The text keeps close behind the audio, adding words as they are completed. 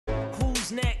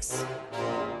What's next?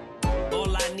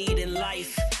 All I need in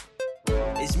life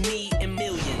is me and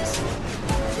millions.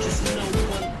 Just know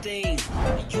one thing,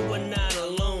 you are not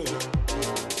alone.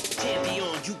 Can't be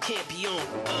on, you can't be on.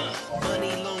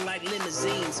 Money long like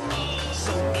limousines.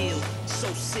 So ill,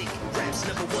 so sick. Rap's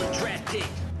 #1 draft pick.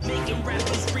 Making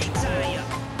rappers retire.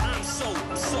 I'm so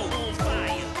on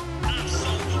fire. I'm so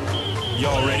on fire.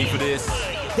 Y'all ready for this?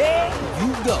 There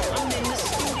you go. I'm in the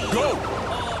studio Go! all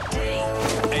day.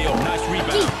 Hey, yo, nice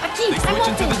rebound. Akeem, They I'm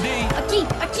switching to open. the D.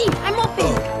 Akeem, I'm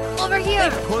open. Over here.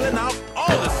 Pulling out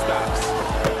all the stops.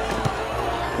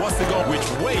 What's it going? Which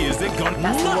way is it going?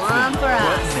 That's the one for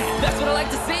us. That's what I like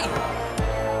to see.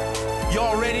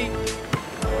 Y'all ready?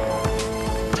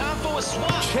 Time for a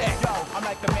swap. Check. Yo, I'm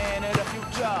like the man of the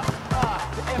future,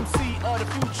 the MC of the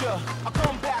future. I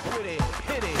come back with it,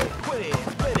 hit it, quit it,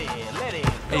 split it, let it.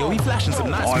 Hey, yo, he flashing some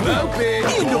nice I'm moves. open.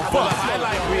 Going for the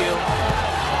highlight reel.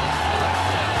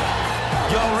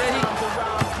 Y'all ready? The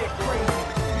rhymes get crazy.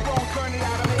 We gon' turn it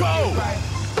out and Go! make it right.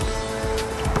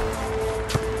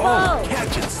 Oh,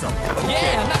 catching something.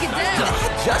 Yeah, knock it down.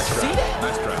 Just see that?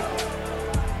 Nice try.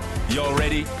 Y'all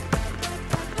ready?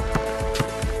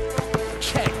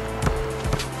 Check.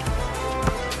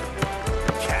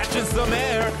 Catching some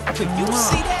air. Can you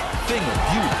see that? Thing of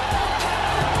beauty.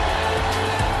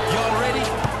 Y'all ready?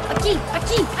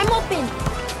 Akeem, I'm open.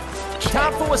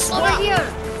 Time for a Over swap. here.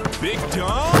 Big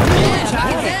dump. Yeah,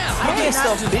 knock it down. I get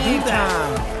some big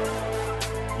time.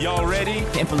 Y'all ready?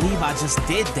 Can't believe I just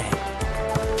did that.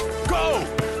 Go!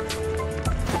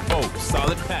 Oh,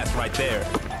 solid pass right there.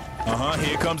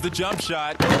 Here comes the jump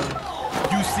shot.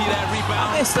 You see that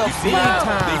rebound? It's a You see big that?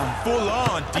 time. They full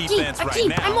on defense right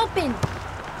Akeem, I'm now. open.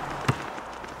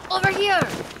 Over here.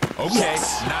 Okay,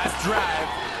 nice drive.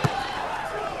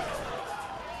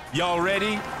 Y'all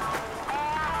ready?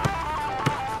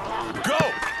 Go!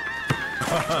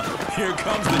 Here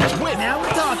comes the twist. Now we're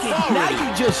talking. Now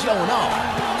you just showing off.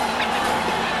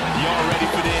 Y'all ready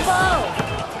for this? Whoa.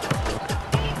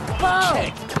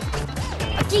 Check.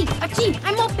 Akeem,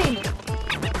 I'm open.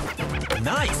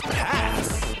 Nice pass.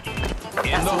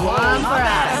 In the One hole. for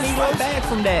us. I need one back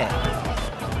from that.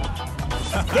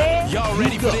 Y'all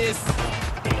ready you for go. this?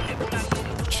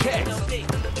 Check.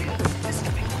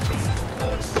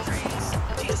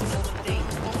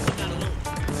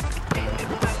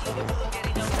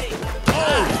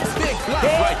 Oh, big block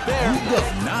right there. you go.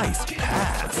 Nice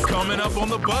pass. Coming up on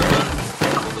the buzzer.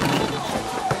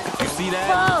 You see that?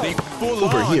 Whoa. They full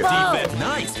Over on here. defense.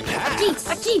 Nice pass.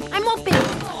 Akeem, I'm open.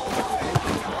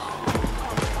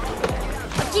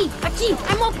 Akeem,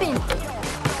 I'm open.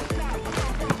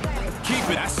 Keep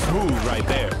it smooth right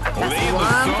there. They in the one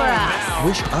zone for us. now.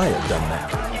 Wish I had done that.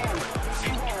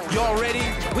 Y'all ready?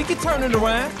 We can turn it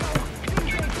around.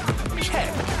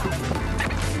 Check.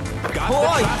 Got Boy, the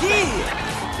shot yeah. back.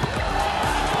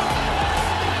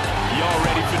 Y'all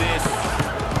ready for this?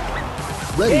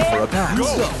 Ready for a pass.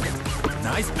 Go.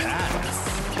 Nice pass.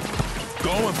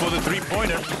 Going for the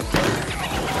three-pointer.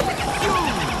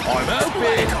 I'm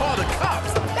open. Call the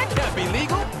cops. That can't be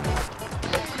legal.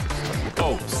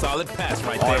 Oh, solid pass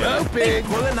right there. I'm open. They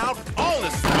pulling out all the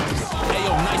stops. Hey,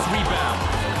 yo, nice rebound.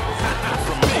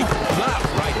 From big block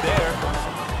right there.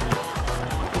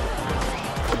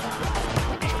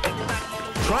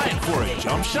 Trying for a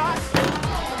jump shot.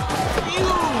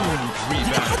 Huge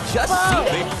rebound. Just see that.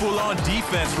 They full on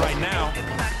defense right now.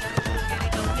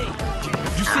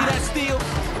 You see that steal?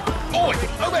 Oi,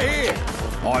 over here.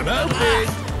 I'm open.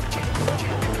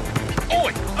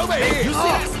 Oi, over here. You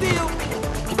see that steal?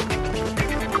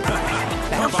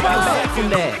 Bounce back from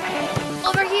that.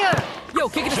 Over here. Yo,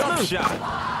 kick it Jump smooth. shot.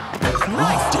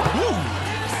 Nice.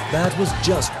 That was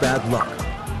just bad luck.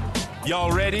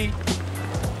 Y'all ready?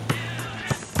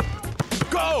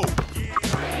 Go!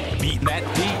 Beating that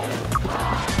deep.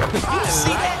 I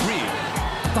see like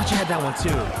Thought you had that one too.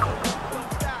 real.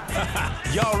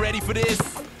 Y'all ready for this?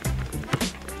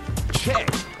 Check.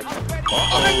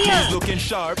 Over here. He's looking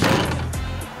sharp. Turn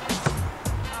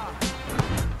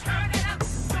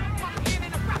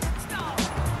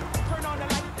on the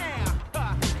light now.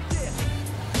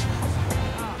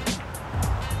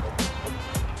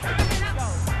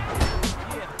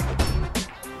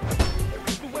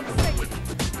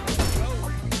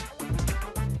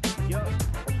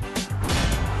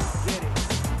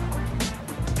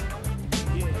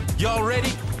 Y'all ready?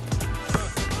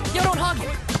 Yo, don't hug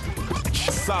it.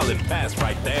 Solid pass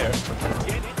right there.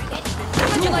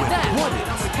 How'd you like that? What?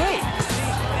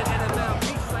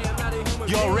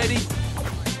 Y'all ready?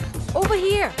 Over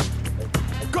here.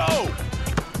 Go!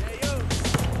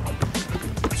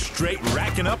 Straight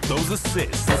racking up those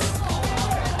assists.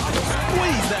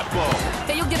 Squeeze that ball.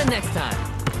 Hey, you'll get it next time.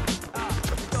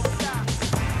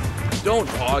 Don't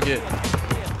hog it.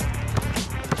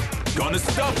 Gonna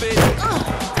stuff it.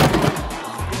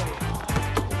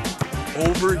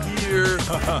 Over here.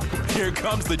 Here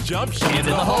comes the jump shot. Hand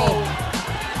in the hole.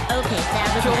 Okay, Yo,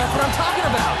 Savage. that's what I'm talking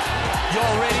about.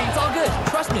 Y'all ready? It's all good.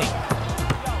 Trust me.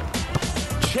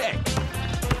 Check.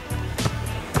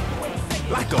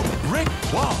 Like a brick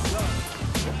wall.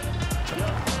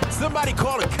 Somebody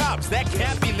call the cops. That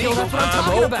can't be Yo, legal. that's what I'm I'm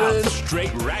talking open. about.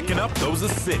 Straight racking up those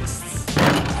assists.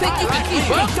 Think easy.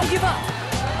 Don't give up.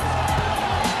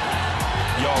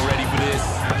 Y'all ready for this?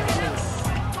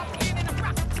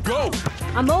 Go.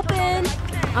 I'm open.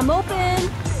 I'm open.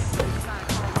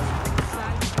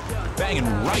 Banging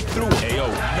right through. Ayo,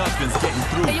 nothing's getting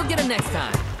Hey, through. you'll get it next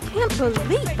time. Can't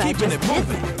believe I Keeping just it missed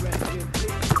moving.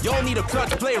 it. Y'all need a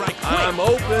clutch play right quick. I'm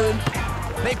open.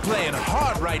 They playing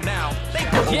hard right now. They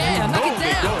Yeah, knock it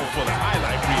they're down. going for the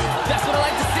highlight reel. That's what I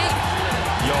like to see.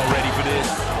 Y'all ready for this?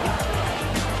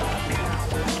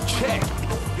 Check.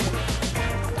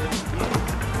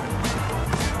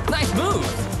 Nice move.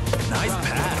 Nice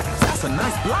pass. That's a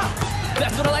nice block.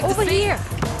 That's what I like Over to see. here.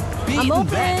 Beating open.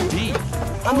 that deep.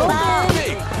 I'm open.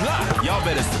 Big block. Y'all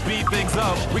better speed things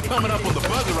up. We're coming up on the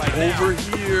buzzer right now. Over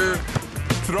here.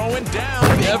 Throwing down.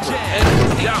 Big Never jam.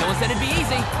 ending Hey, no down. one said it'd be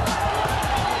easy.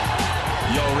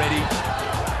 Y'all ready?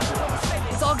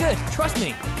 It's all good. Trust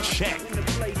me. Check.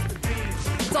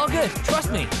 It's all good.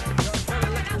 Trust me.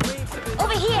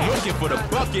 Over here. Looking for the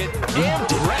bucket.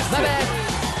 Impressive. My bad.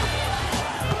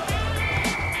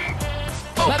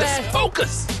 My bad.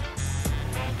 Focus.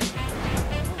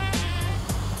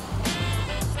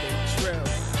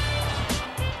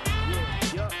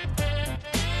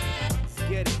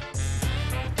 Get it.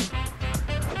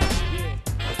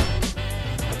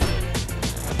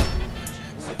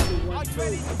 Are you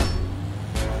ready?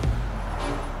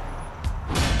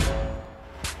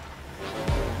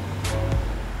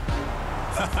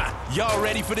 Y'all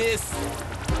ready for this?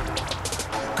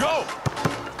 Go.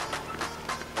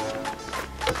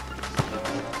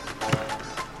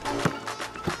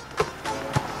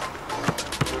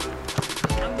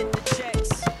 I'm in the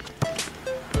checks.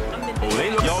 I'm in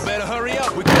the Y'all better hurry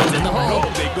up. We're going in the hole.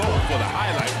 They going for the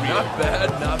highlight reel. Not bad,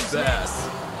 not bad.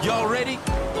 Y'all ready?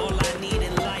 All I need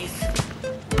in life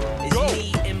is Go.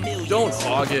 me and millions. Don't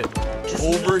hog it. Just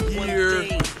Over know one here.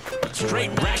 thing.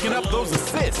 Straight racking up those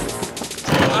assists.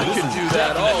 I can do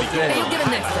that all Hey, day. you'll get it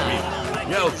next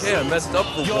time. Yeah, okay, I messed up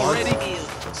for Y'all once. ready?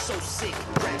 So sick.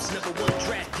 Rap's #1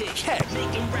 draft pick. Check.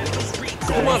 Making rap the streets.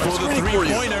 Come on, For I'm the screaming for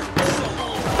you. three-pointer.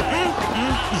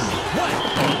 What?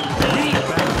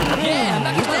 Yeah,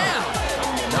 knock it down.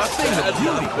 Not bad,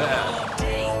 not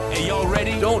bad. Hey, y'all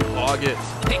ready? Don't hog it.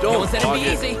 Hey, no Don't one said it'd hog be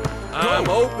it. easy. I'm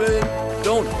open.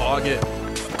 Don't hog it.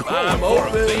 I'm For a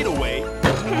open. fadeaway.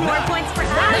 More points for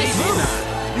us. Nice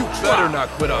move. You better not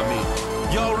quit on me.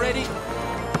 Y'all ready?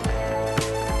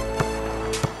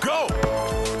 Go.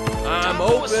 I'm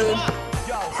open.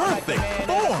 Perfect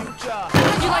form.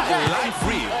 You like that? Life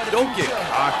real. Don't get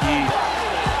cocky.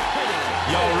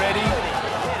 Y'all ready?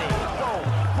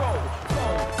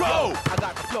 Go. I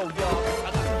got the flow, y'all.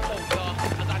 I got the flow, y'all.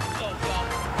 I got the flow, y'all.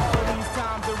 All these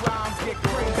times the rhymes get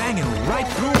crazy. Banging right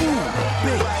through.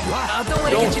 Big block. Don't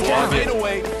let it Don't get you hog down. it.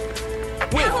 Fadeaway.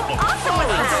 With Don't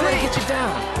let it get you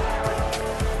down.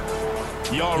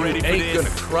 Y'all ready for Ain't this?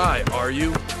 gonna cry, are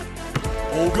you?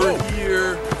 Over Go.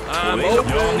 here. I'm Y'all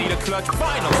open. need a clutch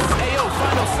final. Ayo,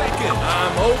 final second.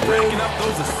 I'm open. Racking up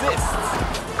those assists.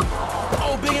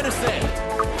 Oh, big intercept.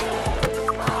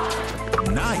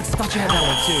 Nice. Thought you had that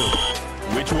one too.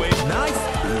 Which way? Nice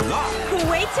lock.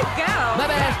 Way to go. My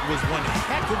bad. Was one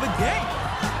heck of a game.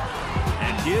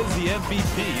 And here's the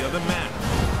MVP of the match.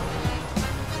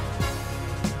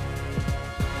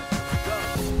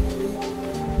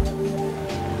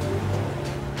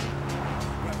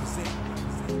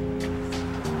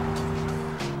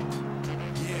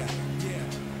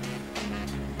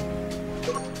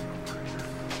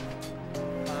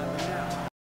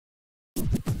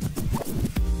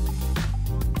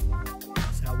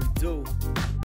 That's how we do.